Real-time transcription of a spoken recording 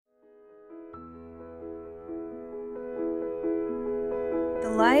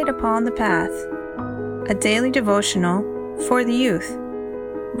Light Upon the Path, a daily devotional for the youth,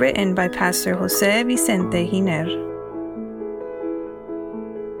 written by Pastor Jose Vicente Giner.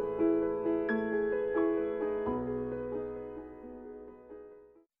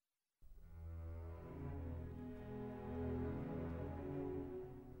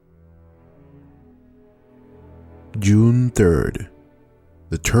 June 3rd,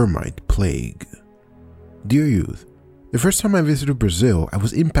 the Termite Plague. Dear youth, the first time I visited Brazil, I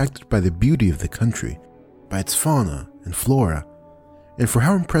was impacted by the beauty of the country, by its fauna and flora, and for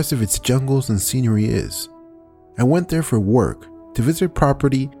how impressive its jungles and scenery is. I went there for work to visit a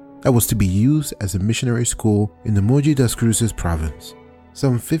property that was to be used as a missionary school in the Mogi das Cruzes province,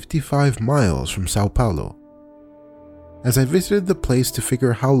 some 55 miles from Sao Paulo. As I visited the place to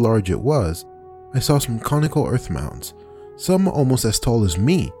figure how large it was, I saw some conical earth mounds, some almost as tall as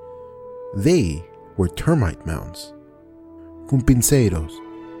me. They were termite mounds. Cupinceiros,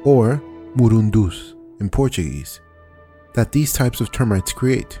 or murundus in Portuguese, that these types of termites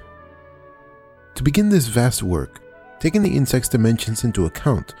create. To begin this vast work, taking the insect's dimensions into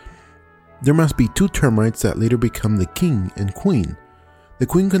account, there must be 2 termites that later become the king and queen. The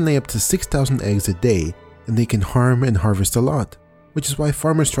queen can lay up to 6,000 eggs a day, and they can harm and harvest a lot, which is why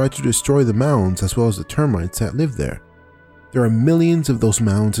farmers try to destroy the mounds as well as the termites that live there. There are millions of those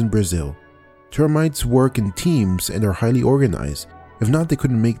mounds in Brazil. Termites work in teams and are highly organized. If not, they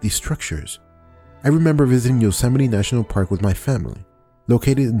couldn't make these structures. I remember visiting Yosemite National Park with my family,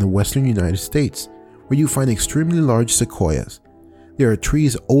 located in the western United States, where you find extremely large sequoias. There are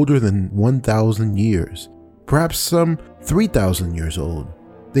trees older than 1,000 years, perhaps some 3,000 years old.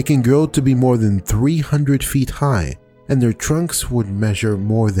 They can grow to be more than 300 feet high, and their trunks would measure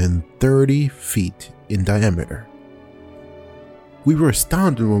more than 30 feet in diameter. We were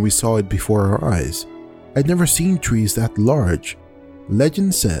astounded when we saw it before our eyes. I'd never seen trees that large.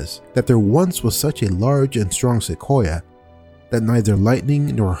 Legend says that there once was such a large and strong sequoia that neither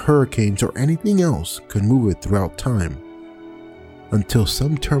lightning nor hurricanes or anything else could move it throughout time, until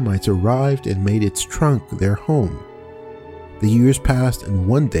some termites arrived and made its trunk their home. The years passed, and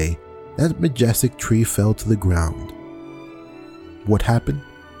one day, that majestic tree fell to the ground. What happened?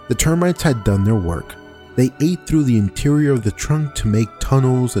 The termites had done their work. They ate through the interior of the trunk to make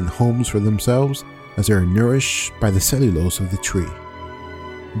tunnels and homes for themselves as they are nourished by the cellulose of the tree.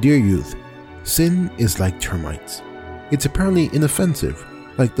 Dear youth, sin is like termites. It's apparently inoffensive,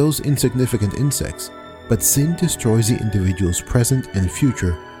 like those insignificant insects, but sin destroys the individual's present and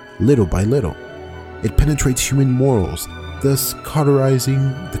future little by little. It penetrates human morals, thus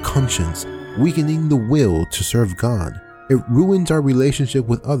cauterizing the conscience, weakening the will to serve God. It ruins our relationship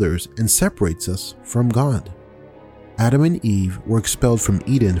with others and separates us from God. Adam and Eve were expelled from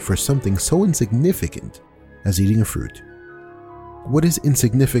Eden for something so insignificant as eating a fruit. What is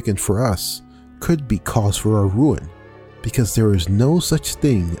insignificant for us could be cause for our ruin, because there is no such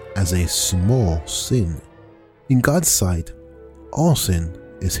thing as a small sin. In God's sight, all sin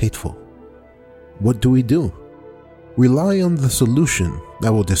is hateful. What do? Rely on the solution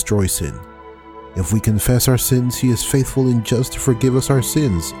that will destroy sin. If we confess our sins, He is faithful and just to forgive us our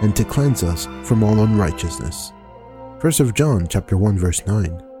sins and to cleanse us from all unrighteousness. 1 John chapter 1 verse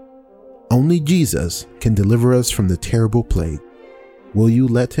 9. Only Jesus can deliver us from the terrible plague. Will you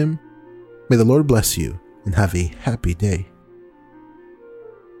let Him? May the Lord bless you and have a happy day.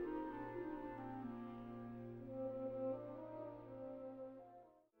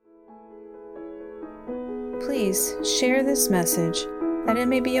 Please share this message that it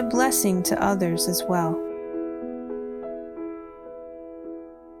may be a blessing to others as well.